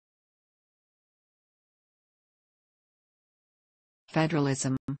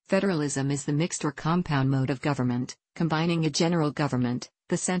Federalism. Federalism is the mixed or compound mode of government, combining a general government,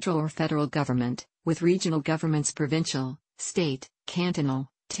 the central or federal government, with regional governments, provincial, state, cantonal,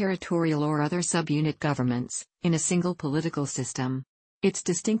 territorial or other subunit governments, in a single political system. Its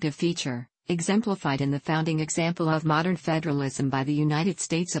distinctive feature, exemplified in the founding example of modern federalism by the United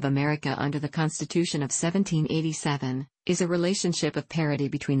States of America under the Constitution of 1787, is a relationship of parity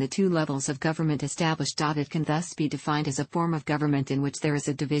between the two levels of government established. It can thus be defined as a form of government in which there is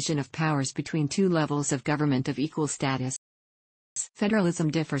a division of powers between two levels of government of equal status.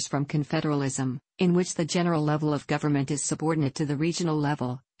 Federalism differs from confederalism, in which the general level of government is subordinate to the regional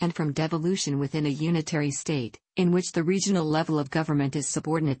level, and from devolution within a unitary state, in which the regional level of government is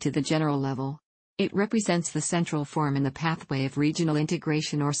subordinate to the general level. It represents the central form in the pathway of regional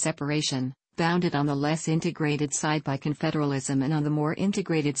integration or separation, bounded on the less integrated side by confederalism and on the more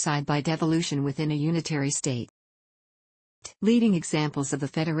integrated side by devolution within a unitary state. Leading examples of the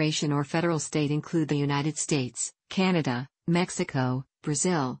federation or federal state include the United States, Canada, Mexico,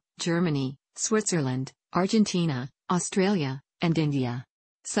 Brazil, Germany, Switzerland, Argentina, Australia, and India.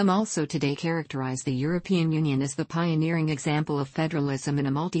 Some also today characterize the European Union as the pioneering example of federalism in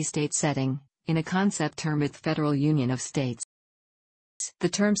a multi-state setting, in a concept termed federal union of states. The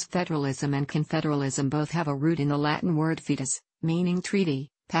terms federalism and confederalism both have a root in the Latin word fetus, meaning treaty,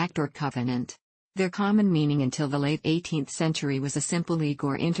 pact or covenant. Their common meaning until the late 18th century was a simple league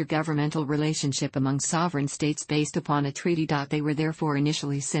or intergovernmental relationship among sovereign states based upon a treaty. They were therefore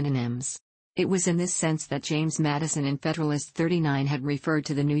initially synonyms. It was in this sense that James Madison in Federalist 39 had referred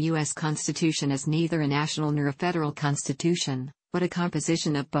to the new U.S. Constitution as neither a national nor a federal constitution, but a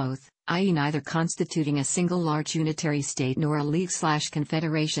composition of both, i.e. neither constituting a single large unitary state nor a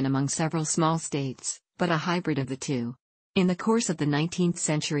league/confederation among several small states, but a hybrid of the two. In the course of the 19th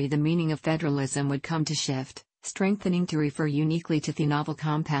century, the meaning of federalism would come to shift, strengthening to refer uniquely to the novel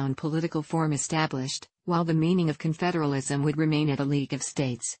compound political form established, while the meaning of confederalism would remain at a league of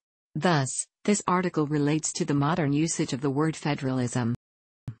states. Thus, this article relates to the modern usage of the word federalism.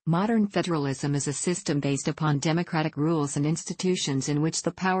 Modern federalism is a system based upon democratic rules and institutions in which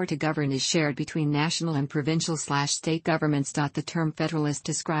the power to govern is shared between national and provincial/state governments. The term federalist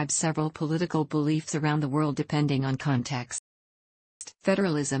describes several political beliefs around the world depending on context.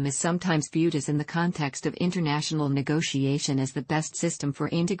 Federalism is sometimes viewed as in the context of international negotiation as the best system for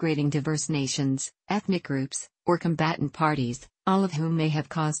integrating diverse nations, ethnic groups, or combatant parties, all of whom may have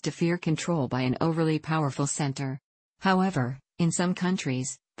cause to fear control by an overly powerful center. However, in some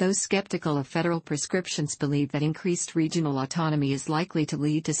countries, those skeptical of federal prescriptions believe that increased regional autonomy is likely to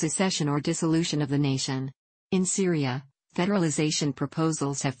lead to secession or dissolution of the nation. In Syria, federalization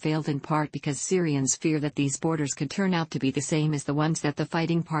proposals have failed in part because Syrians fear that these borders could turn out to be the same as the ones that the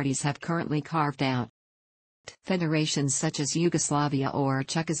fighting parties have currently carved out. Federations such as Yugoslavia or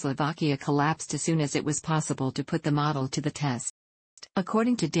Czechoslovakia collapsed as soon as it was possible to put the model to the test.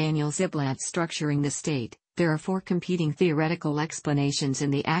 According to Daniel Ziblatt's Structuring the State, there are four competing theoretical explanations in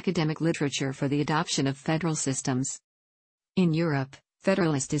the academic literature for the adoption of federal systems. In Europe,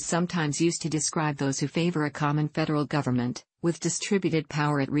 federalist is sometimes used to describe those who favor a common federal government, with distributed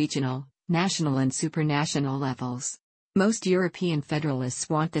power at regional, national and supranational levels. Most European federalists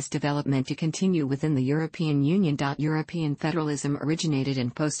want this development to continue within the European Union. European federalism originated in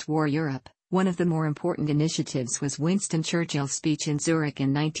post-war Europe. One of the more important initiatives was Winston Churchill's speech in Zurich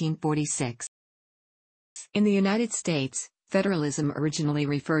in 1946. In the United States, federalism originally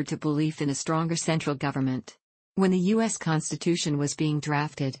referred to belief in a stronger central government. When the U.S. Constitution was being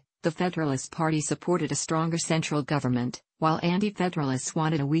drafted, the Federalist Party supported a stronger central government, while anti-federalists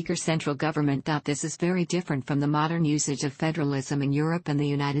wanted a weaker central government. This is very different from the modern usage of federalism in Europe and the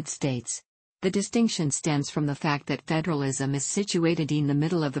United States. The distinction stems from the fact that federalism is situated in the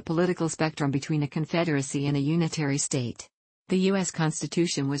middle of the political spectrum between a confederacy and a unitary state. The U.S.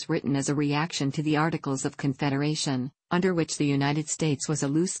 Constitution was written as a reaction to the Articles of Confederation, under which the United States was a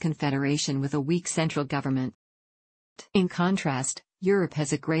loose confederation with a weak central government. In contrast, Europe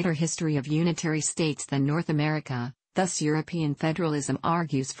has a greater history of unitary states than North America, thus European federalism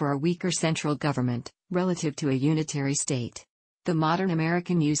argues for a weaker central government, relative to a unitary state. The modern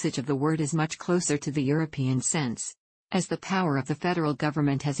American usage of the word is much closer to the European sense. As the power of the federal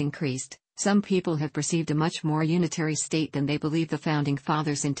government has increased, some people have perceived a much more unitary state than they believe the Founding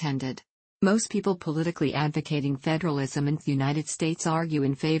Fathers intended. Most people politically advocating federalism in the United States argue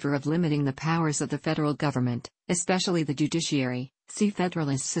in favor of limiting the powers of the federal government, especially the judiciary. See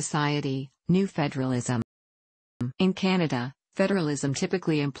Federalist Society, New Federalism. In Canada, federalism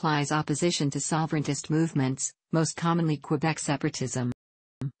typically implies opposition to sovereigntist movements, most commonly Quebec separatism.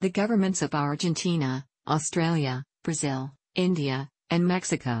 The governments of Argentina, Australia, Brazil, India, and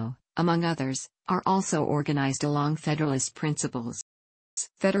Mexico, among others, are also organized along federalist principles.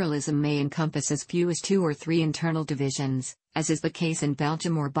 Federalism may encompass as few as 2 or 3 internal divisions, as is the case in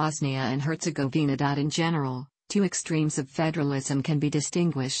Belgium or Bosnia and Herzegovina. In general, 2 extremes of federalism can be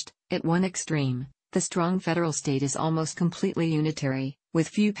distinguished. At one extreme, the strong federal state is almost completely unitary, with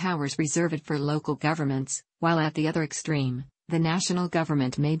few powers reserved for local governments, while at the other extreme, the national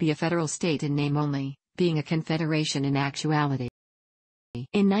government may be a federal state in name only, being a confederation in actuality.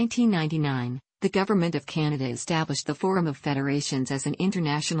 In 1999, the Government of Canada established the Forum of Federations as an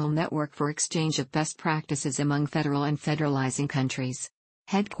international network for exchange of best practices among federal and federalizing countries.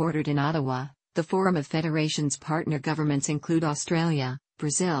 Headquartered in Ottawa, the Forum of Federations partner governments include Australia,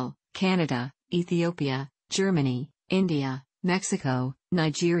 Brazil, Canada, Ethiopia, Germany, India, Mexico,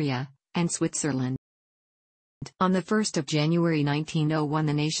 Nigeria, and Switzerland. On 1 January 1901,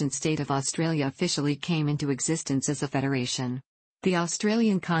 the nation-state of Australia officially came into existence as a federation. The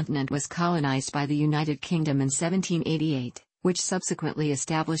Australian continent was colonized by the United Kingdom in 1788, which subsequently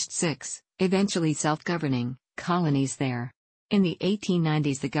established 6, eventually self-governing, colonies there. In the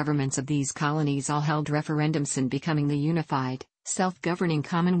 1890s, the governments of these colonies all held referendums in becoming the unified, self-governing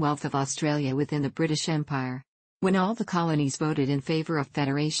Commonwealth of Australia within the British Empire. When all the colonies voted in favour of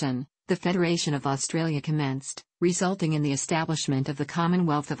federation, the Federation of Australia commenced, resulting in the establishment of the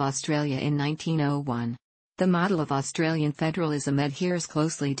Commonwealth of Australia in 1901. The model of Australian federalism adheres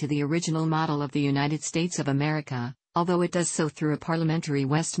closely to the original model of the United States of America, although it does so through a parliamentary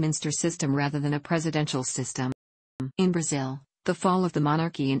Westminster system rather than a presidential system. In Brazil, the fall of the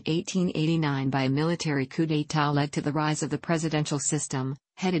monarchy in 1889 by a military coup d'état led to the rise of the presidential system,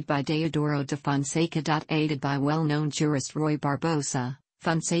 headed by Deodoro de Fonseca. Aided by well-known jurist Rui Barbosa,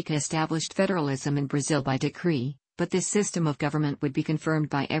 Fonseca established federalism in Brazil by decree, but this system of government would be confirmed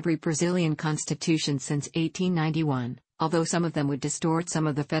by every Brazilian constitution since 1891, although some of them would distort some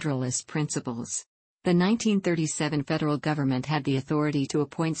of the federalist principles. The 1937 federal government had the authority to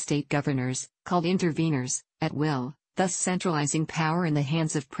appoint state governors, called intervenors, at will, thus centralizing power in the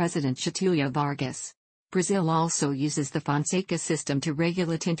hands of President Getúlio Vargas. Brazil also uses the Fonseca system to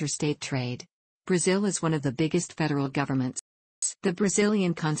regulate interstate trade. Brazil is one of the biggest federal governments. The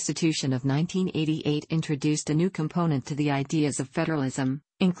Brazilian Constitution of 1988 introduced a new component to the ideas of federalism,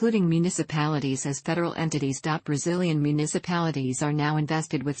 including municipalities as federal entities. Brazilian municipalities are now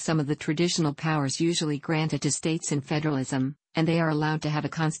invested with some of the traditional powers usually granted to states in federalism, and they are allowed to have a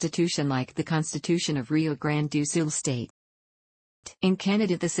constitution like the Constitution of Rio Grande do Sul state. In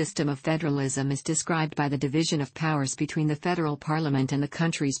Canada, the system of federalism is described by the division of powers between the federal parliament and the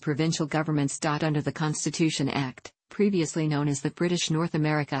country's provincial governments. Under the Constitution Act, previously known as the British North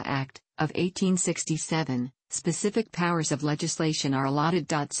America Act, of 1867, specific powers of legislation are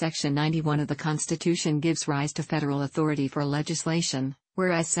allotted. Section 91 of the Constitution gives rise to federal authority for legislation,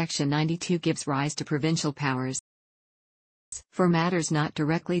 whereas Section 92 gives rise to provincial powers. For matters not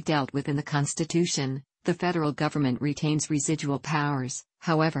directly dealt with in the Constitution, the federal government retains residual powers.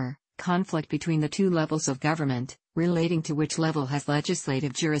 However, conflict between the two levels of government, relating to which level has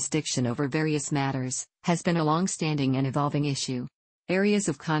legislative jurisdiction over various matters, has been a long-standing and evolving issue. Areas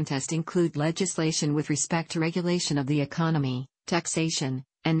of contest include legislation with respect to regulation of the economy, taxation,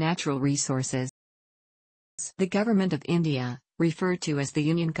 and natural resources. The Government of India, referred to as the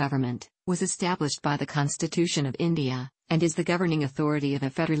Union Government, was established by the Constitution of India, and is the governing authority of a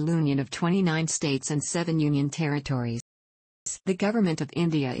federal union of 29 states and 7 union territories. The Government of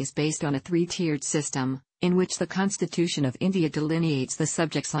India is based on a 3-tiered system, in which the Constitution of India delineates the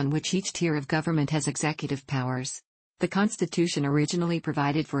subjects on which each tier of government has executive powers. The Constitution originally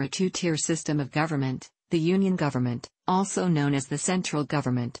provided for a 2-tier system of government, the Union Government, also known as the central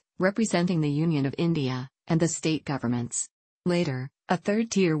government, representing the Union of India, and the state governments. Later, a 3rd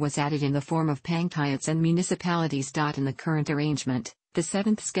tier was added in the form of panchayats and municipalities. In the current arrangement, the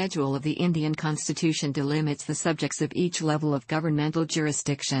 7th schedule of the Indian Constitution delimits the subjects of each level of governmental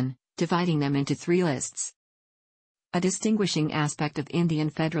jurisdiction, dividing them into 3 lists. A distinguishing aspect of Indian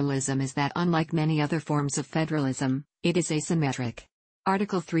federalism is that unlike many other forms of federalism, it is asymmetric.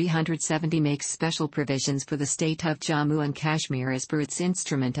 Article 370 makes special provisions for the state of Jammu and Kashmir as per its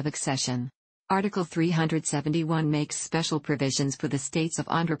instrument of accession. Article 371 makes special provisions for the states of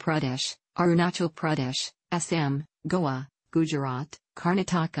Andhra Pradesh, Arunachal Pradesh, Assam, Goa, Gujarat,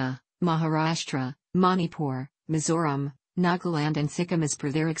 Karnataka, Maharashtra, Manipur, Mizoram, Nagaland and Sikkim as per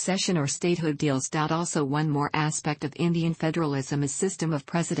their accession or statehood deals. Also, one more aspect of Indian federalism is system of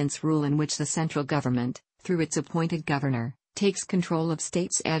president's rule, in which the central government, through its appointed governor, takes control of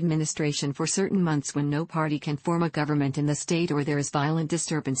state's administration for certain months when no party can form a government in the state or there is violent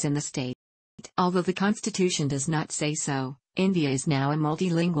disturbance in the state. Although the constitution does not say so, India is now a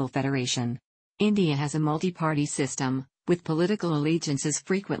multilingual federation. India has a multi-party system, with political allegiances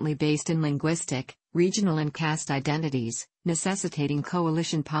frequently based in linguistic, regional and caste identities, necessitating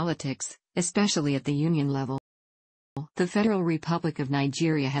coalition politics, especially at the union level. The Federal Republic of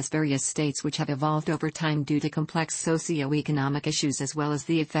Nigeria has various states which have evolved over time due to complex socio-economic issues as well as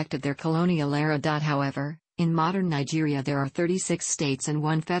the effect of their colonial era. However, in modern Nigeria there are 36 states and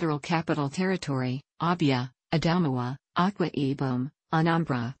one federal capital territory: Abia, Adamawa, Akwa Ibom,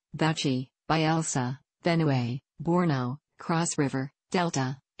 Anambra, Bauchi, Bayelsa, Benue, Borno, Cross River,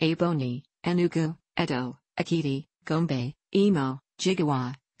 Delta, Ebonyi, Enugu, Edo, Ekiti, Gombe, Imo,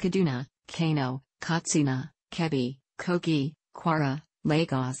 Jigawa, Kaduna, Kano, Katsina, Kebbi, Kogi, Kwara,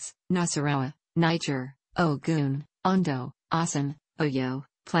 Lagos, Nasarawa, Niger, Ogun, Ondo, Osun, Oyo,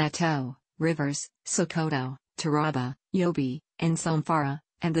 Plateau, Rivers, Sokoto, Taraba, Yobe, and Zamfara,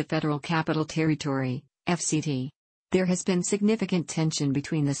 and the Federal Capital Territory, FCT. There has been significant tension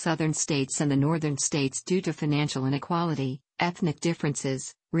between the southern states and the northern states due to financial inequality, ethnic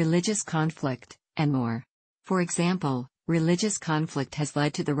differences, religious conflict, and more. For example, religious conflict has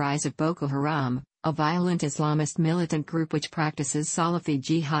led to the rise of Boko Haram, a violent Islamist militant group which practices Salafi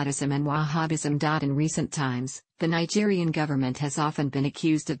jihadism and Wahhabism. In recent times, the Nigerian government has often been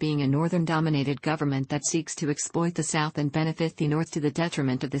accused of being a northern-dominated government that seeks to exploit the South and benefit the North to the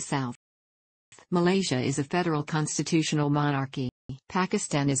detriment of the South. Malaysia is a federal constitutional monarchy.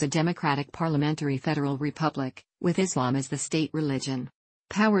 Pakistan is a democratic parliamentary federal republic, with Islam as the state religion.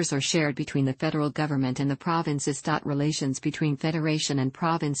 Powers are shared between the federal government and the provinces. Relations between federation and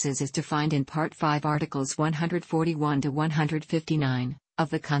provinces is defined in Part 5 Articles 141 to 159 of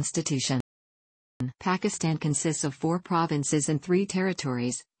the Constitution. Pakistan consists of 4 provinces and 3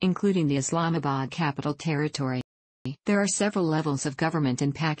 territories, including the Islamabad Capital Territory. There are several levels of government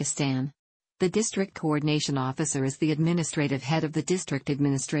in Pakistan. The District Coordination Officer is the administrative head of the district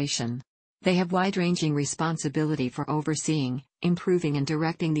administration. They have wide-ranging responsibility for overseeing, improving and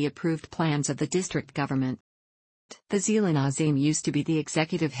directing the approved plans of the district government. The Zila Nazim used to be the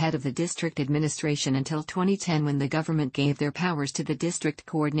executive head of the district administration until 2010 when the government gave their powers to the District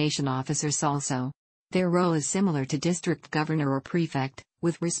Coordination Officers also. Their role is similar to district governor or prefect,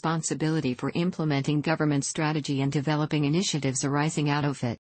 with responsibility for implementing government strategy and developing initiatives arising out of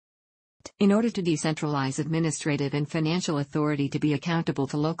it. In order to decentralize administrative and financial authority to be accountable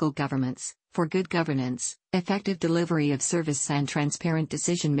to local governments, for good governance, effective delivery of service and transparent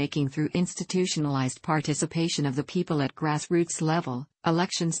decision-making through institutionalized participation of the people at grassroots level,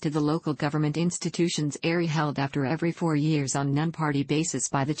 elections to the local government institutions are held after every 4 years on non-party basis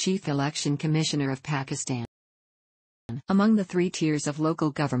by the Chief Election Commissioner of Pakistan. Among the 3 tiers of local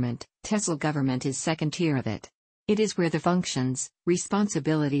government, Tehsil government is second tier of it. It is where the functions,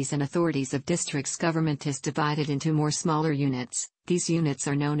 responsibilities and authorities of districts government is divided into more smaller units. These units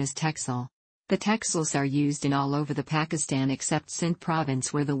are known as tehsil. The tehsils are used in all over the Pakistan except Sindh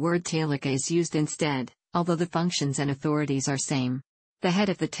province where the word talika is used instead, although the functions and authorities are same. The head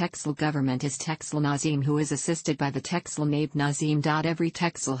of the tehsil government is Tehsil Nazim who is assisted by the Tehsil Naib Nazim. Every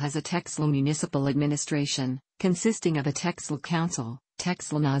tehsil has a tehsil municipal administration, consisting of a tehsil council,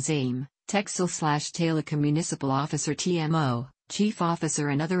 Tehsil Nazim, Tehsil/Talika Municipal Officer TMO, Chief Officer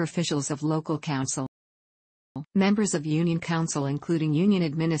and other officials of local council. Members of Union Council including Union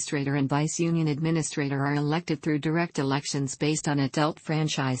Administrator and Vice Union Administrator are elected through direct elections based on adult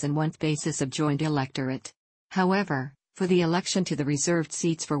franchise and one basis of joint electorate. However, for the election to the reserved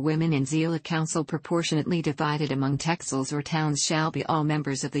seats for women in Zila Council proportionately divided among tehsils or towns shall be all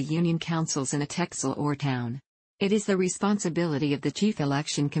members of the Union Councils in a tehsil or town. It is the responsibility of the Chief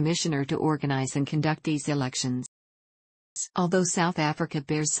Election Commissioner to organize and conduct these elections. Although South Africa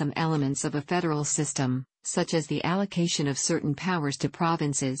bears some elements of a federal system, such as the allocation of certain powers to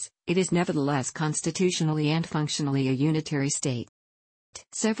provinces, it is nevertheless constitutionally and functionally a unitary state.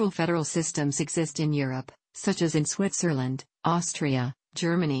 Several federal systems exist in Europe, such as in Switzerland, Austria,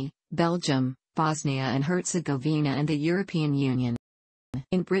 Germany, Belgium, Bosnia and Herzegovina and the European Union.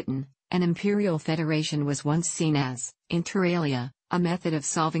 In Britain, an imperial federation was once seen as, inter alia, a method of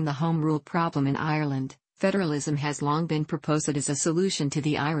solving the Home Rule problem in Ireland. Federalism has long been proposed as a solution to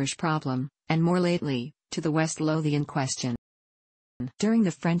the Irish problem, and more lately, to the West Lothian question. During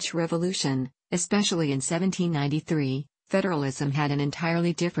the French Revolution, especially in 1793, federalism had an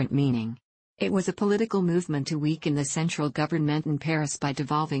entirely different meaning. It was a political movement to weaken the central government in Paris by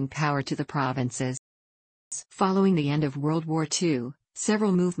devolving power to the provinces. Following the end of World War II,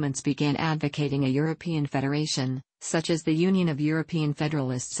 several movements began advocating a European federation, such as the Union of European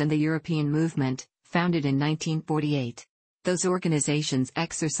Federalists and the European Movement, founded in 1948. Those organizations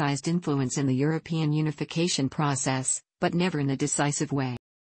exercised influence in the European unification process, but never in a decisive way.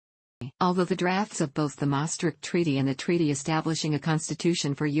 Although the drafts of both the Maastricht Treaty and the treaty establishing a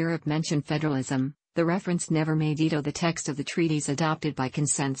constitution for Europe mention federalism, the reference never made veto the text of the treaties adopted by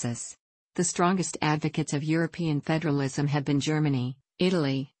consensus. The strongest advocates of European federalism have been Germany,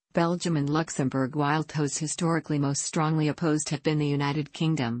 Italy, Belgium and Luxembourg, while those historically most strongly opposed have been the United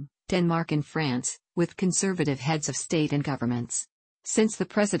Kingdom, Denmark and France, with conservative heads of state and governments. Since the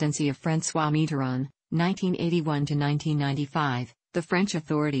presidency of François Mitterrand, 1981 to 1995, the French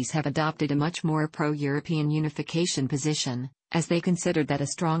authorities have adopted a much more pro-European unification position, as they considered that a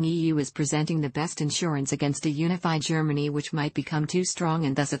strong EU is presenting the best insurance against a unified Germany which might become too strong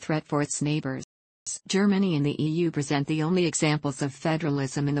and thus a threat for its neighbors. Germany and the EU present the only examples of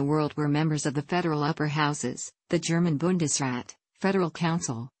federalism in the world where members of the federal upper houses, the German Bundesrat, Federal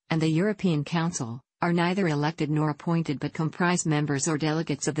Council, and the European Council, are neither elected nor appointed but comprise members or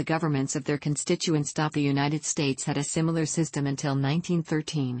delegates of the governments of their constituents. The United States had a similar system until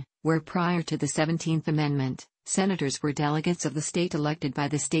 1913, where prior to the 17th Amendment, senators were delegates of the state elected by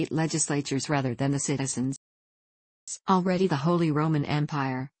the state legislatures rather than the citizens. Already the Holy Roman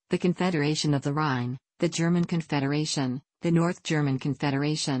Empire, the Confederation of the Rhine, the German Confederation, the North German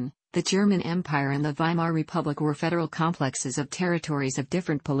Confederation, the German Empire and the Weimar Republic were federal complexes of territories of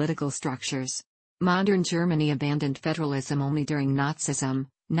different political structures. Modern Germany abandoned federalism only during Nazism,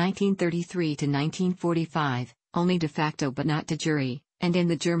 1933 to 1945, only de facto but not de jure, and in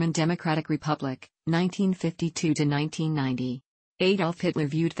the German Democratic Republic, 1952 to 1990. Adolf Hitler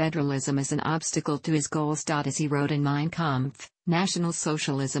viewed federalism as an obstacle to his goals. As he wrote in Mein Kampf, National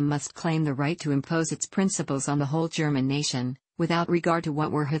Socialism must claim the right to impose its principles on the whole German nation, without regard to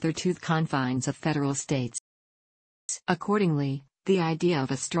what were hitherto the confines of federal states. Accordingly, the idea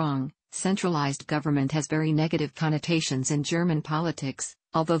of a strong, centralized government has very negative connotations in German politics,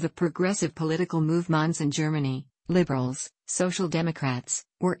 although the progressive political movements in Germany, liberals, social democrats,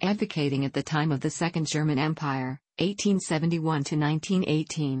 were advocating at the time of the Second German Empire, 1871 to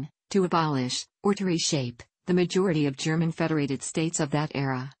 1918, to abolish, or to reshape, the majority of German federated states of that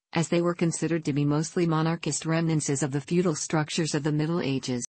era, as they were considered to be mostly monarchist remnants of the feudal structures of the Middle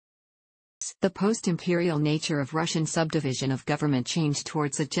Ages. The post-imperial nature of Russian subdivision of government changed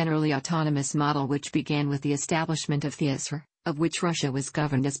towards a generally autonomous model which began with the establishment of the SR, of which Russia was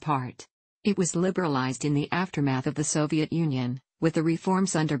governed as part. It was liberalized in the aftermath of the Soviet Union, with the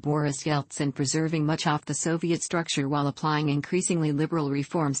reforms under Boris Yeltsin preserving much of the Soviet structure while applying increasingly liberal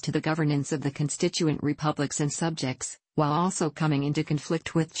reforms to the governance of the constituent republics and subjects, while also coming into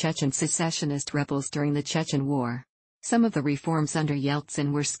conflict with Chechen secessionist rebels during the Chechen War. Some of the reforms under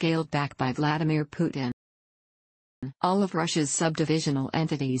Yeltsin were scaled back by Vladimir Putin. All of Russia's subdivisional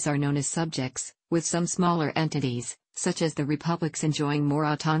entities are known as subjects, with some smaller entities, such as the republics enjoying more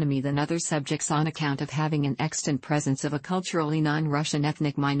autonomy than other subjects on account of having an extant presence of a culturally non-Russian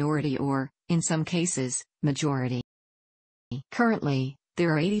ethnic minority or, in some cases, majority. Currently,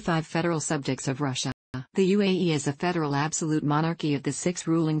 there are 85 federal subjects of Russia. The UAE is a federal absolute monarchy of the 6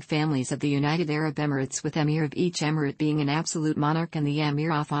 ruling families of the United Arab Emirates, with Emir of each emirate being an absolute monarch and the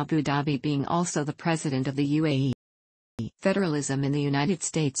Emir of Abu Dhabi being also the president of the UAE. Federalism in the United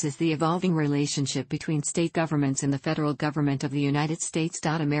States is the evolving relationship between state governments and the federal government of the United States.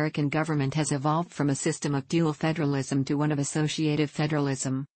 American government has evolved from a system of dual federalism to one of associative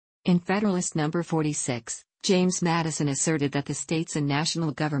federalism. In Federalist No. 46, James Madison asserted that the states and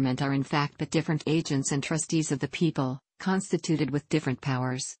national government are in fact but different agents and trustees of the people, constituted with different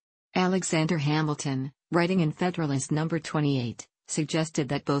powers. Alexander Hamilton, writing in Federalist No. 28, suggested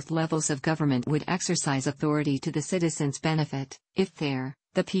that both levels of government would exercise authority to the citizens' benefit. If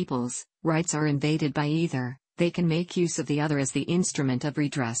the people's, rights are invaded by either, they can make use of the other as the instrument of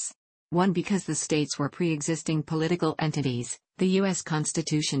redress. 1. Because the states were pre-existing political entities, the U.S.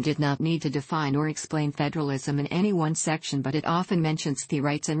 Constitution did not need to define or explain federalism in any one section, but it often mentions the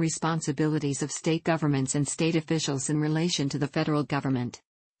rights and responsibilities of state governments and state officials in relation to the federal government.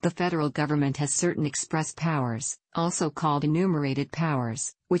 The federal government has certain express powers, also called enumerated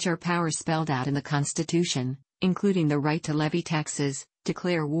powers, which are powers spelled out in the Constitution, including the right to levy taxes,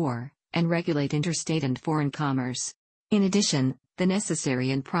 declare war, and regulate interstate and foreign commerce. In addition, the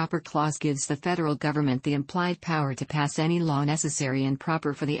necessary and proper clause gives the federal government the implied power to pass any law necessary and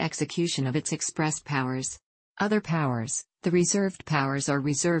proper for the execution of its express powers. Other powers, the reserved powers, are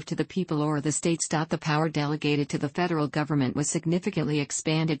reserved to the people or the states. The power delegated to the federal government was significantly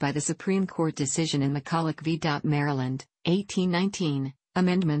expanded by the Supreme Court decision in McCulloch v. Maryland, 1819,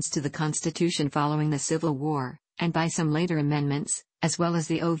 amendments to the Constitution following the Civil War, and by some later amendments, as well as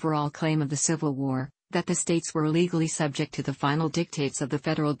the overall claim of the Civil War, that the states were legally subject to the final dictates of the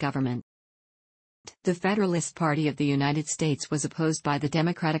federal government. The Federalist Party of the United States was opposed by the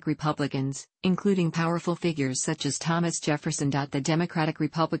Democratic Republicans, including powerful figures such as Thomas Jefferson. The Democratic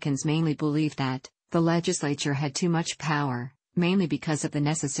Republicans mainly believed that the legislature had too much power, mainly because of the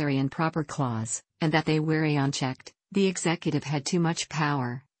necessary and proper clause, and that they were unchecked. The executive had too much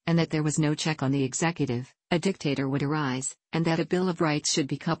power, and that there was no check on the executive, a dictator would arise, and that a Bill of Rights should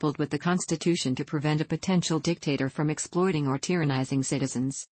be coupled with the Constitution to prevent a potential dictator from exploiting or tyrannizing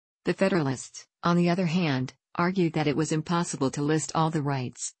citizens. The Federalists, on the other hand, argued that it was impossible to list all the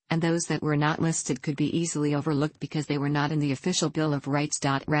rights, and those that were not listed could be easily overlooked because they were not in the official Bill of Rights.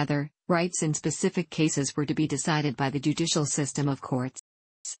 Rather, rights in specific cases were to be decided by the judicial system of courts.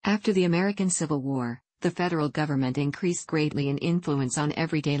 After the American Civil War, the federal government increased greatly in influence on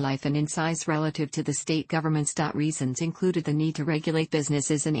everyday life and in size relative to the state governments. Reasons included the need to regulate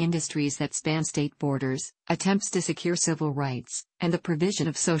businesses and industries that span state borders, attempts to secure civil rights, and the provision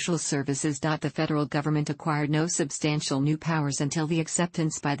of social services. The federal government acquired no substantial new powers until the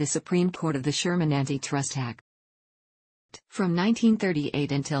acceptance by the Supreme Court of the Sherman Antitrust Act. From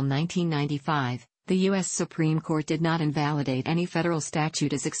 1938 until 1995, the U.S. Supreme Court did not invalidate any federal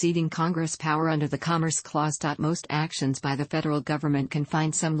statute as exceeding Congress' power under the Commerce Clause. Most actions by the federal government can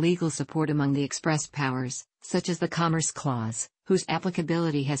find some legal support among the expressed powers, such as the Commerce Clause, whose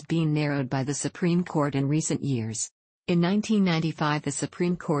applicability has been narrowed by the Supreme Court in recent years. In 1995, the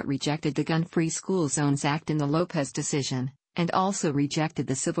Supreme Court rejected the Gun-Free School Zones Act in the Lopez decision, and also rejected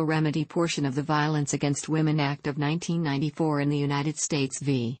the civil remedy portion of the Violence Against Women Act of 1994 in the United States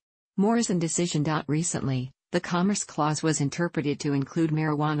v. Morrison decision. Recently, the Commerce Clause was interpreted to include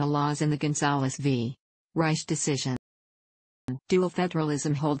marijuana laws in the Gonzales v. Reich decision. Dual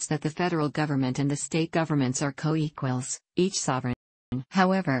federalism holds that the federal government and the state governments are co-equals, each sovereign.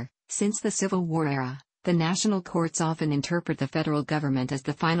 However, since the Civil War era, the national courts often interpret the federal government as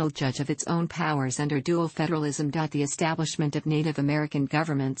the final judge of its own powers under dual federalism. The establishment of Native American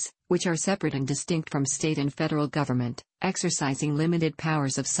governments, which are separate and distinct from state and federal government, exercising limited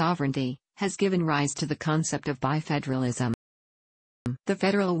powers of sovereignty, has given rise to the concept of bifederalism. The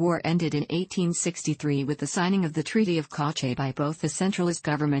Federal War ended in 1863 with the signing of the Treaty of Cauchy by both the centralist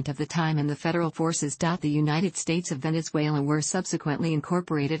government of the time and the federal forces. The United States of Venezuela were subsequently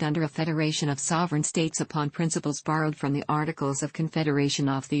incorporated under a federation of sovereign states upon principles borrowed from the Articles of Confederation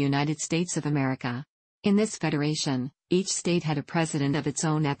of the United States of America. In this federation, each state had a president of its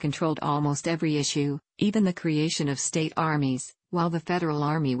own that controlled almost every issue, even the creation of state armies, while the federal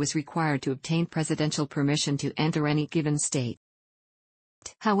army was required to obtain presidential permission to enter any given state.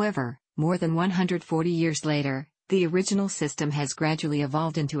 However, more than 140 years later, the original system has gradually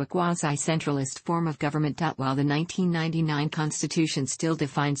evolved into a quasi-centralist form of government. While the 1999 Constitution still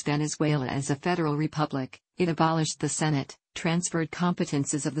defines Venezuela as a federal republic, it abolished the Senate, transferred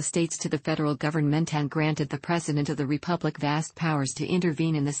competences of the states to the federal government, and granted the President of the Republic vast powers to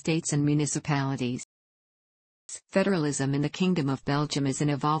intervene in the states and municipalities. Federalism in the Kingdom of Belgium is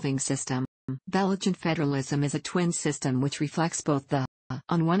an evolving system. Belgian federalism is a twin system which reflects both the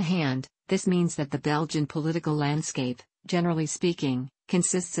on one hand, this means that the Belgian political landscape, generally speaking,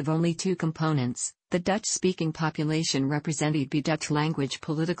 consists of only two components: the Dutch-speaking population represented by Dutch-language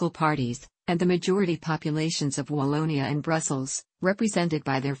political parties, and the majority populations of Wallonia and Brussels, represented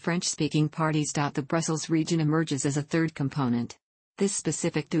by their French-speaking parties. The Brussels region emerges as a third component. This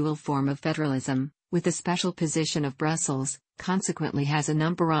specific dual form of federalism, with the special position of Brussels, consequently has a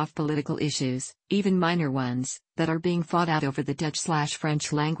number of political issues, even minor ones, that are being fought out over the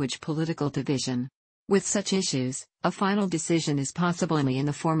Dutch/French language political division. With such issues, a final decision is possible only in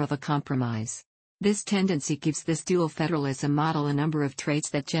the form of a compromise. This tendency gives this dual federalism model a number of traits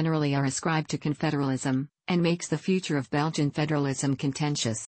that generally are ascribed to confederalism, and makes the future of Belgian federalism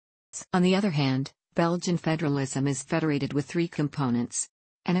contentious. On the other hand, Belgian federalism is federated with three components: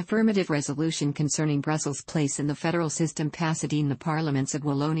 an affirmative resolution concerning Brussels' place in the federal system passed in the parliaments of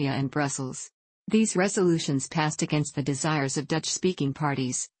Wallonia and Brussels. These resolutions passed against the desires of Dutch-speaking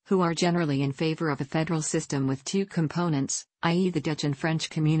parties, who are generally in favor of a federal system with two components, i.e. the Dutch and French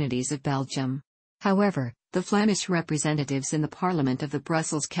communities of Belgium. However, the Flemish representatives in the Parliament of the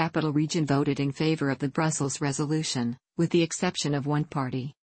Brussels Capital Region voted in favor of the Brussels resolution, with the exception of one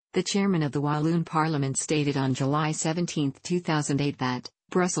party. The chairman of the Walloon Parliament stated on July 17, 2008 that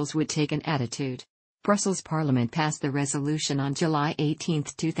Brussels would take an attitude. Brussels Parliament passed the resolution on July 18,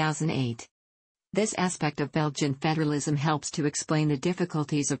 2008. This aspect of Belgian federalism helps to explain the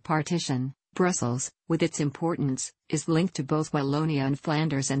difficulties of partition. Brussels, with its importance, is linked to both Wallonia and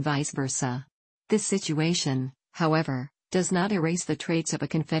Flanders and vice versa. This situation, however, does not erase the traits of a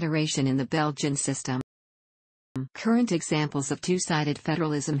confederation in the Belgian system. Current examples of two-sided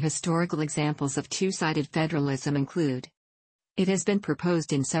federalism. Historical examples of two-sided federalism include: it has been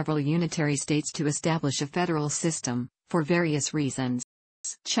proposed in several unitary states to establish a federal system, for various reasons.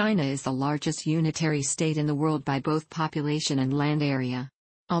 China is the largest unitary state in the world by both population and land area.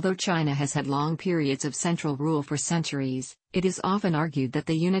 Although China has had long periods of central rule for centuries, it is often argued that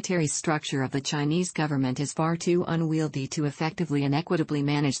the unitary structure of the Chinese government is far too unwieldy to effectively and equitably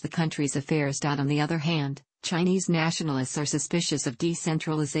manage the country's affairs. On the other hand, Chinese nationalists are suspicious of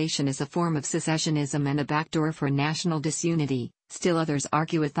decentralization as a form of secessionism and a backdoor for national disunity. Still others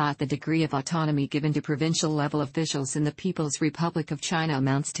argue the degree of autonomy given to provincial level officials in the People's Republic of China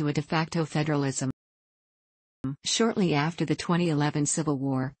amounts to a de facto federalism. Shortly after the 2011 civil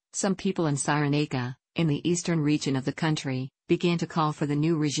war, some people in Cyrenaica, in the eastern region of the country, began to call for the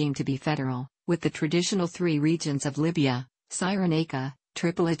new regime to be federal, with the traditional three regions of Libya, Cyrenaica,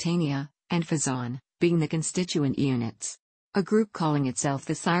 Tripolitania, and Fezzan, being the constituent units. A group calling itself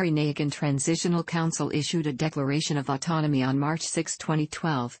the Cyrenaican Transitional Council issued a declaration of autonomy on March 6,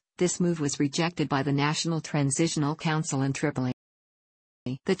 2012. This move was rejected by the National Transitional Council in Tripoli.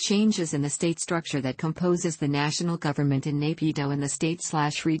 The changes in the state structure that composes the national government in Naypyidaw and the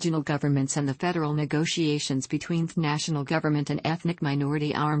state/regional governments and the federal negotiations between the national government and ethnic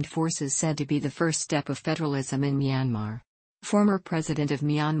minority armed forces said to be the first step of federalism in Myanmar. Former President of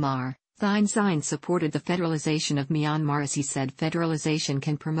Myanmar, Thein Sein, supported the federalization of Myanmar as he said federalization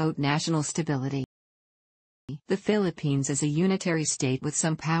can promote national stability. The Philippines is a unitary state with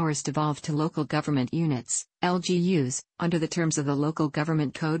some powers devolved to local government units, LGUs, under the terms of the Local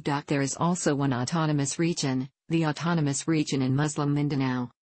Government Code. There is also one autonomous region, the Autonomous Region in Muslim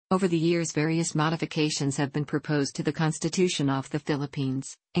Mindanao. Over the years various modifications have been proposed to the Constitution of the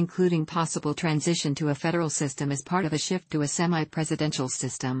Philippines, including possible transition to a federal system as part of a shift to a semi-presidential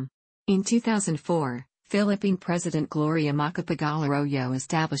system. In 2004, Philippine President Gloria Macapagal Arroyo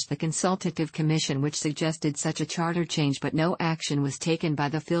established the Consultative Commission which suggested such a charter change, but no action was taken by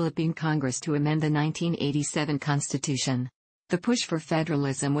the Philippine Congress to amend the 1987 Constitution. The push for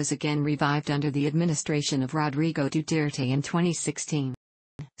federalism was again revived under the administration of Rodrigo Duterte in 2016.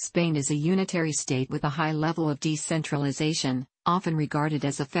 Spain is a unitary state with a high level of decentralization, often regarded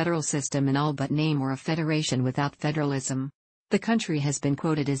as a federal system in all but name or a federation without federalism. The country has been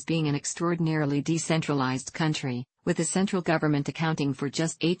quoted as being an extraordinarily decentralized country, with the central government accounting for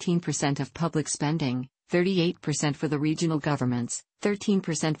just 18% of public spending, 38% for the regional governments,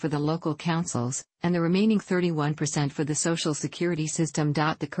 13% for the local councils, and the remaining 31% for the social security system.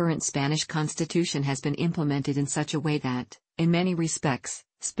 The current Spanish constitution has been implemented in such a way that, in many respects,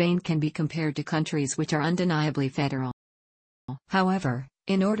 Spain can be compared to countries which are undeniably federal. However,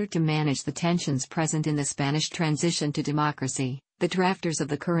 in order to manage the tensions present in the Spanish transition to democracy, the drafters of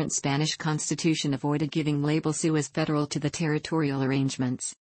the current Spanish constitution avoided giving label sues federal to the territorial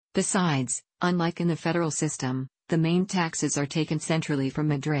arrangements. Besides, unlike in the federal system, the main taxes are taken centrally from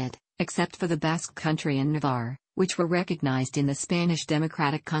Madrid, except for the Basque Country and Navarre, which were recognized in the Spanish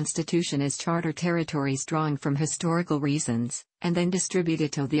democratic constitution as charter territories drawing from historical reasons, and then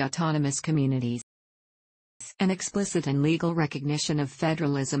distributed to the autonomous communities. An explicit and legal recognition of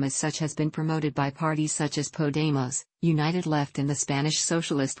federalism as such has been promoted by parties such as Podemos, United Left and the Spanish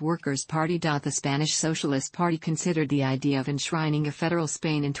Socialist Workers' Party. The Spanish Socialist Party considered the idea of enshrining a federal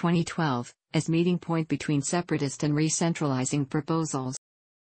Spain in 2012, as meeting point between separatist and re-centralizing proposals.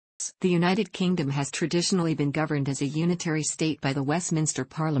 The United Kingdom has traditionally been governed as a unitary state by the Westminster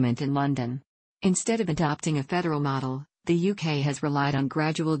Parliament in London. Instead of adopting a federal model, the UK has relied on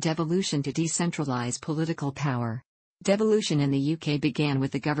gradual devolution to decentralise political power. Devolution in the UK began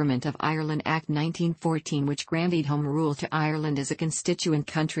with the Government of Ireland Act 1914, which granted Home Rule to Ireland as a constituent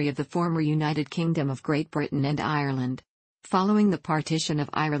country of the former United Kingdom of Great Britain and Ireland. Following the partition of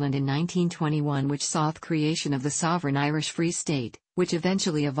Ireland in 1921, which saw the creation of the sovereign Irish Free State, which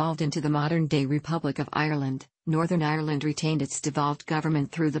eventually evolved into the modern-day Republic of Ireland, Northern Ireland retained its devolved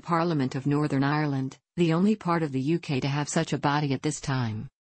government through the Parliament of Northern Ireland, the only part of the UK to have such a body at this time.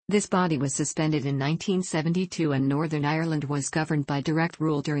 This body was suspended in 1972 and Northern Ireland was governed by direct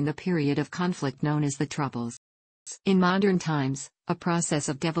rule during the period of conflict known as the Troubles. In modern times, a process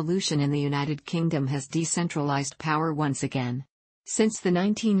of devolution in the United Kingdom has decentralised power once again. Since the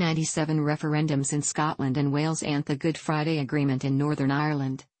 1997 referendums in Scotland and Wales and the Good Friday Agreement in Northern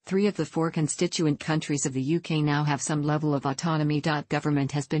Ireland, 3 of the 4 constituent countries of the UK now have some level of autonomy.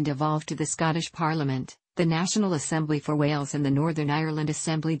 Government has been devolved to the Scottish Parliament, the The National Assembly for Wales and the Northern Ireland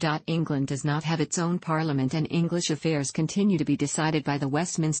Assembly. England does not have its own parliament, and English affairs continue to be decided by the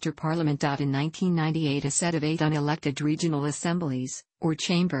Westminster Parliament. In 1998, a set of 8 unelected regional assemblies, or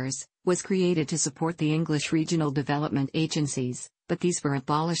chambers, was created to support the English regional development agencies, but these were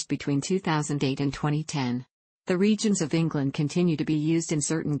abolished between 2008 and 2010. The regions of England continue to be used in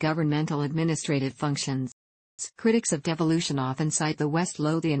certain governmental administrative functions. Critics of devolution often cite the West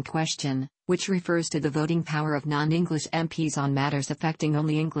Lothian question, which refers to the voting power of non-English MPs on matters affecting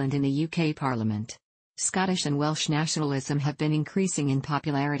only England in the UK Parliament. Scottish and Welsh nationalism have been increasing in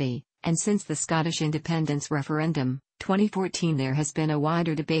popularity, and since the Scottish independence referendum, 2014, there has been a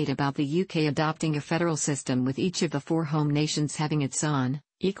wider debate about the UK adopting a federal system with each of the 4 home nations having its own,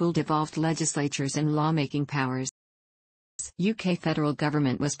 equal devolved legislatures and lawmaking powers. UK federal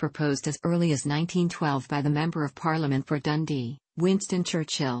government was proposed as early as 1912 by the Member of Parliament for Dundee, Winston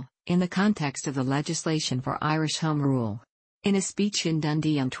Churchill, in the context of the legislation for Irish Home Rule. In a speech in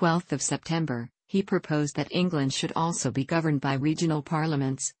Dundee on 12 September, he proposed that England should also be governed by regional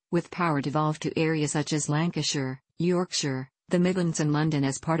parliaments, with power devolved to areas such as Lancashire, Yorkshire, the Midlands and London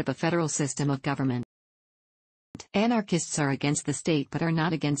as part of a federal system of government. Anarchists are against the state but are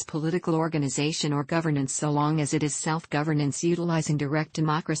not against political organization or governance so long as it is self-governance utilizing direct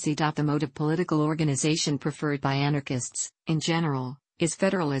democracy. The mode of political organization preferred by anarchists, in general, is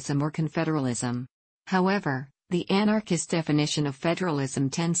federalism or confederalism. However, the anarchist definition of federalism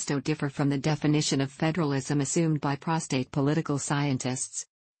tends to differ from the definition of federalism assumed by prostate political scientists.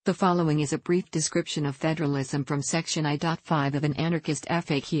 The following is a brief description of federalism from Section I.5 of an anarchist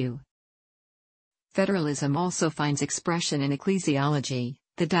FAQ. Federalism also finds expression in ecclesiology,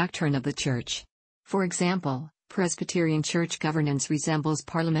 the doctrine of the Church. For example, Presbyterian church governance resembles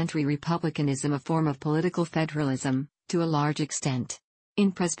parliamentary republicanism, a form of political federalism, to a large extent.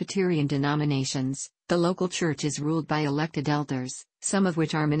 In Presbyterian denominations, the local church is ruled by elected elders, some of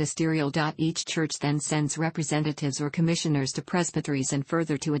which are ministerial. Each church then sends representatives or commissioners to presbyteries and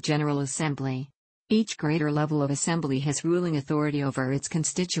further to a general assembly. Each greater level of assembly has ruling authority over its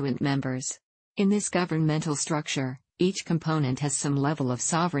constituent members. In this governmental structure, each component has some level of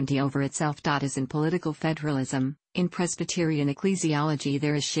sovereignty over itself. As in political federalism, in Presbyterian ecclesiology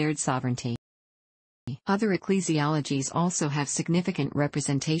there is shared sovereignty. Other ecclesiologies also have significant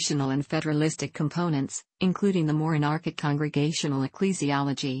representational and federalistic components, including the more anarchic congregational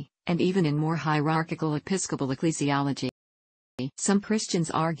ecclesiology, and even in more hierarchical episcopal ecclesiology. Some Christians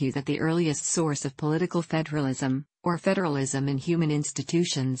argue that the earliest source of political federalism, or federalism in human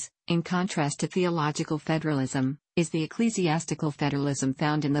institutions, in contrast to theological federalism, is the ecclesiastical federalism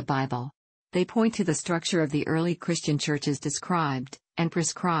found in the Bible. They point to the structure of the early Christian churches described, and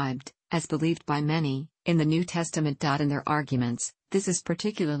prescribed, as believed by many, in the New Testament. In their arguments, this is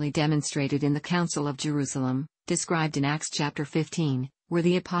particularly demonstrated in the Council of Jerusalem, described in Acts chapter 15, where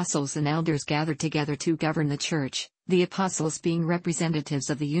the apostles and elders gathered together to govern the church, the apostles being representatives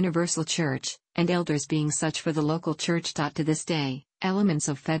of the universal church, and elders being such for the local church. To this day, elements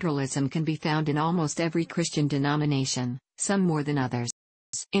of federalism can be found in almost every Christian denomination, some more than others.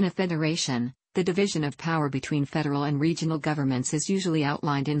 In a federation, the division of power between federal and regional governments is usually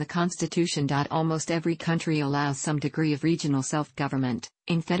outlined in the Constitution. Almost every country allows some degree of regional self-government.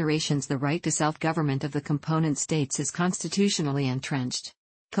 In federations, the right to self-government of the component states is constitutionally entrenched.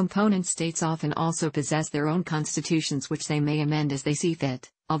 Component states often also possess their own constitutions which they may amend as they see fit,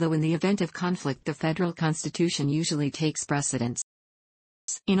 although in the event of conflict the federal constitution usually takes precedence.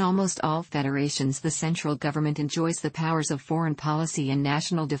 In almost all federations the central government enjoys the powers of foreign policy and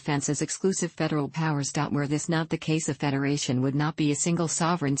national defense as exclusive federal powers. Were this not the case, a federation would not be a single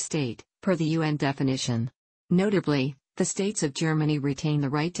sovereign state, per the UN definition. Notably, the states of Germany retain the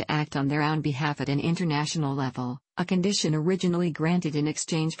right to act on their own behalf at an international level, a condition originally granted in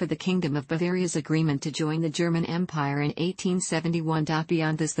exchange for the Kingdom of Bavaria's agreement to join the German Empire in 1871.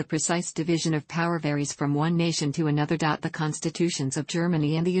 Beyond this, the precise division of power varies from one nation to another. The constitutions of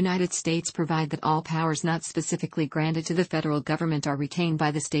Germany and the United States provide that all powers not specifically granted to the federal government are retained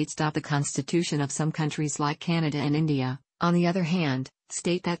by the states. The constitution of some countries like Canada and India, on the other hand,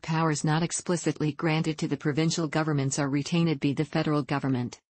 state that powers not explicitly granted to the provincial governments are retained by the federal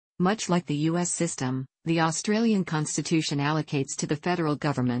government. Much like the U.S. system, the Australian Constitution allocates to the federal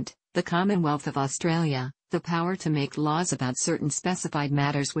government, the Commonwealth of Australia, the power to make laws about certain specified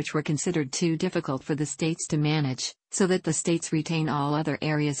matters which were considered too difficult for the states to manage, so that the states retain all other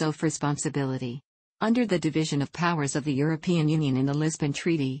areas of responsibility. Under the division of powers of the European Union in the Lisbon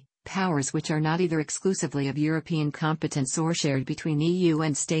Treaty, powers which are not either exclusively of European competence or shared between EU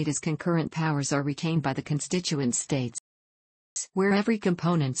and state as concurrent powers are retained by the constituent states. Where every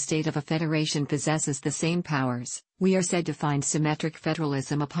component state of a federation possesses the same powers, we are said to find symmetric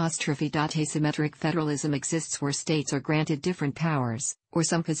federalism. Asymmetric federalism exists where states are granted different powers, or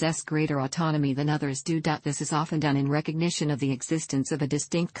some possess greater autonomy than others do. This is often done in recognition of the existence of a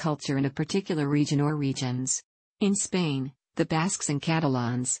distinct culture in a particular region or regions. In Spain, the Basques and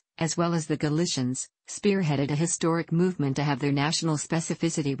Catalans, as well as the Galicians, spearheaded a historic movement to have their national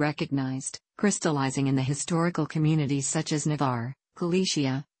specificity recognized, crystallizing in the historical communities such as Navarre,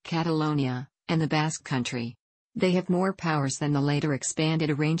 Galicia, Catalonia, and the Basque Country. They have more powers than the later expanded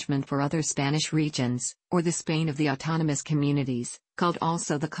arrangement for other Spanish regions, or the Spain of the autonomous communities, called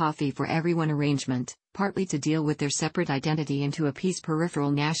also the Coffee for Everyone arrangement, partly to deal with their separate identity and to appease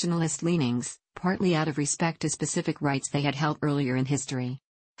peripheral nationalist leanings, partly out of respect to specific rights they had held earlier in history.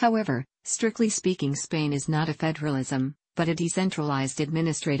 However, strictly speaking, Spain is not a federalism, but a decentralized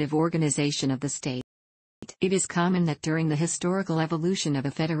administrative organization of the state. It is common that during the historical evolution of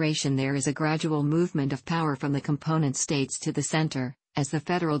a federation there is a gradual movement of power from the component states to the center, as the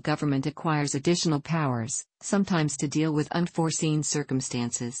federal government acquires additional powers, sometimes to deal with unforeseen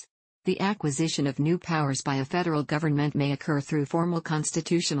circumstances. The acquisition of new powers by a federal government may occur through formal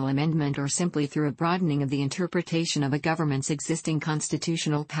constitutional amendment or simply through a broadening of the interpretation of a government's existing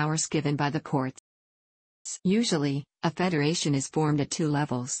constitutional powers given by the courts. Usually, a federation is formed at two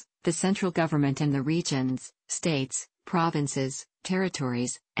levels: the central government and the regions, states, provinces,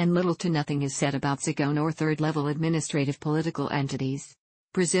 territories, and little to nothing is said about second or third-level administrative political entities.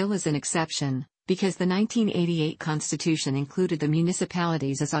 Brazil is an exception, because the 1988 constitution included the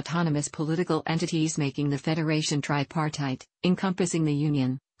municipalities as autonomous political entities, making the federation tripartite, encompassing the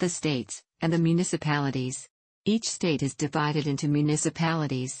union, the states, and the municipalities. Each state is divided into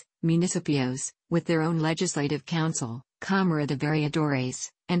municipalities, municipios, with their own legislative council, Cámara de Vereadores,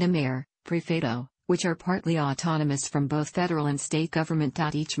 and a mayor, prefeito, which are partly autonomous from both federal and state government.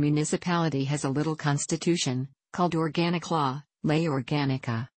 Each municipality has a little constitution, called organic law, ley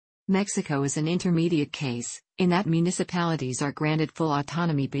orgánica. Mexico is an intermediate case, in that municipalities are granted full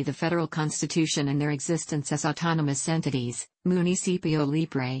autonomy by the federal constitution and their existence as autonomous entities. Municipio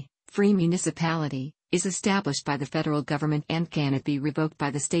libre, free municipality, is established by the federal government and cannot be revoked by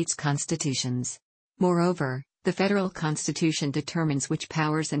the states' constitutions. Moreover, the federal constitution determines which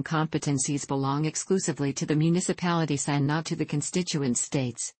powers and competencies belong exclusively to the municipalities and not to the constituent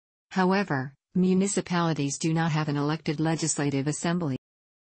states. However, municipalities do not have an elected legislative assembly.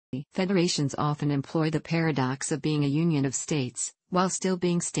 Federations often employ the paradox of being a union of states, while still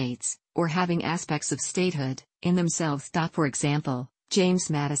being states, or having aspects of statehood, in themselves. For example, James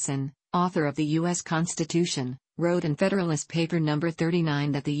Madison, author of the U.S. Constitution, wrote in Federalist Paper No.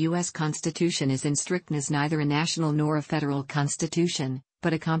 39 that the U.S. Constitution is in strictness neither a national nor a federal constitution,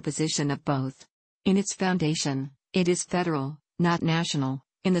 but a composition of both. In its foundation, it is federal, not national.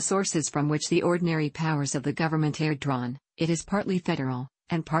 In the sources from which the ordinary powers of the government are drawn, it is partly federal,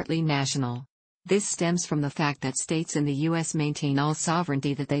 and partly national. This stems from the fact that states in the U.S. maintain all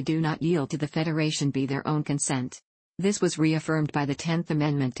sovereignty that they do not yield to the Federation by their own consent. This was reaffirmed by the 10th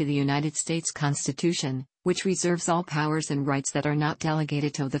Amendment to the United States Constitution, which reserves all powers and rights that are not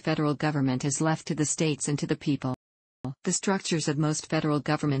delegated to the federal government as left to the states and to the people. The structures of most federal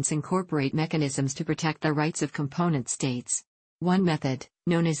governments incorporate mechanisms to protect the rights of component states. One method,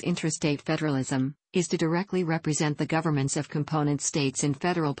 known as intrastate federalism, is to directly represent the governments of component states in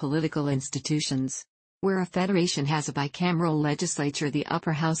federal political institutions. Where a federation has a bicameral legislature, the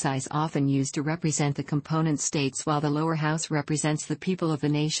upper house is often used to represent the component states while the lower house represents the people of the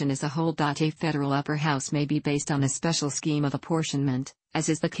nation as a whole. A federal upper house may be based on a special scheme of apportionment, as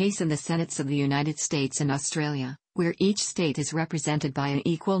is the case in the Senates of the United States and Australia, where each state is represented by an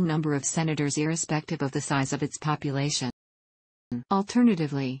equal number of senators irrespective of the size of its population.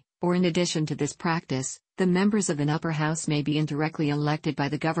 Alternatively, or in addition to this practice, the members of an upper house may be indirectly elected by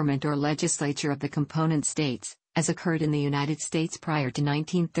the government or legislature of the component states, as occurred in the United States prior to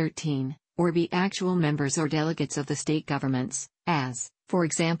 1913, or be actual members or delegates of the state governments, as, for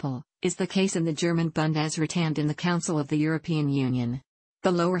example, is the case in the German Bundesrat in the Council of the European Union.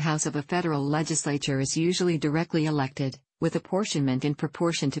 The lower house of a federal legislature is usually directly elected, with apportionment in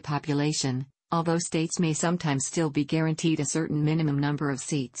proportion to population, although states may sometimes still be guaranteed a certain minimum number of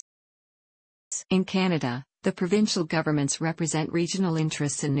seats. In Canada, the provincial governments represent regional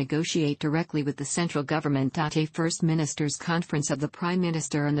interests and negotiate directly with the central government. A First Minister's Conference of the Prime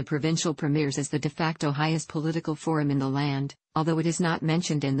Minister and the provincial premiers is the de facto highest political forum in the land, although it is not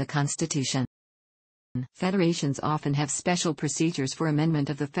mentioned in the Constitution. Federations often have special procedures for amendment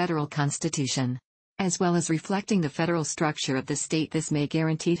of the federal constitution. as well as reflecting the federal structure of the state. This may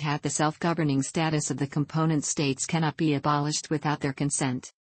guarantee that the self-governing status of the component states cannot be abolished without their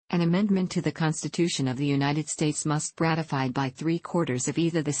consent. An amendment to the Constitution of the United States must be ratified by 3/4 of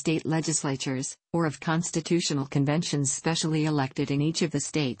either the state legislatures, or of constitutional conventions specially elected in each of the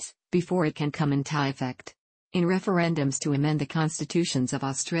states, before it can come into effect. In referendums to amend the constitutions of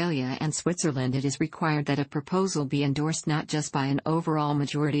Australia and Switzerland, it is required that a proposal be endorsed not just by an overall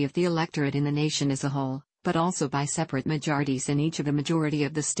majority of the electorate in the nation as a whole, but also by separate majorities in each of the majority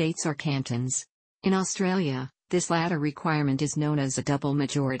of the states or cantons. In Australia, this latter requirement is known as a double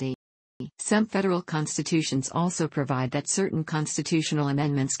majority. Some federal constitutions also provide that certain constitutional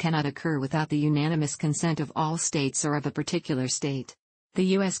amendments cannot occur without the unanimous consent of all states or of a particular state.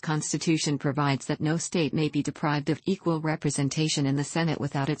 The U.S. Constitution provides that no state may be deprived of equal representation in the Senate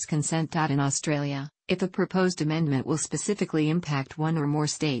without its consent. In Australia, if a proposed amendment will specifically impact one or more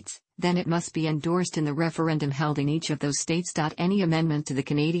states, then it must be endorsed in the referendum held in each of those states. Any amendment to the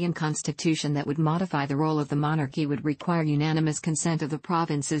Canadian Constitution that would modify the role of the monarchy would require unanimous consent of the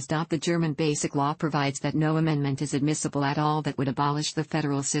provinces. The German Basic Law provides that no amendment is admissible at all that would abolish the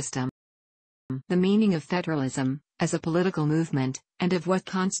federal system. The meaning of federalism, as a political movement, and of what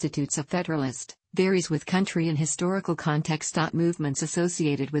constitutes a federalist, varies with country and historical context. Movements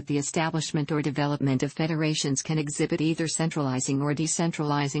associated with the establishment or development of federations can exhibit either centralizing or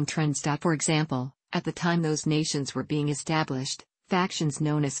decentralizing trends. For example, at the time those nations were being established, factions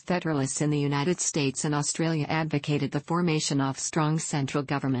known as Federalists in the United States and Australia advocated the formation of strong central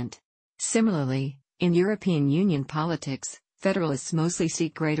government. Similarly, in European Union politics, Federalists mostly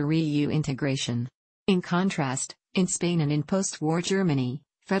seek greater EU integration. In contrast, in Spain and in post-war Germany,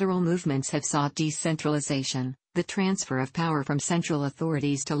 federal movements have sought decentralization, the transfer of power from central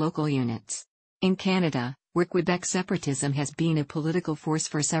authorities to local units. In Canada, where Quebec separatism has been a political force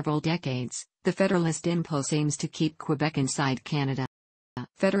for several decades, the Federalist impulse aims to keep Quebec inside Canada.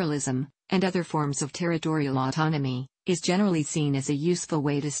 Federalism, and other forms of territorial autonomy, is generally seen as a useful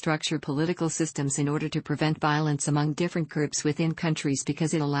way to structure political systems in order to prevent violence among different groups within countries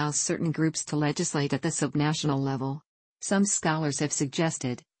because it allows certain groups to legislate at the subnational level. Some scholars have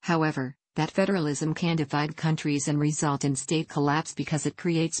suggested, however, that federalism can divide countries and result in state collapse because it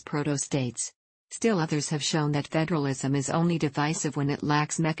creates proto-states. Still others have shown that federalism is only divisive when it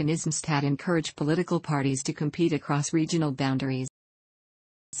lacks mechanisms that encourage political parties to compete across regional boundaries.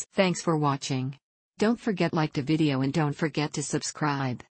 Thanks for watching. Don't forget to like the video and don't forget to subscribe.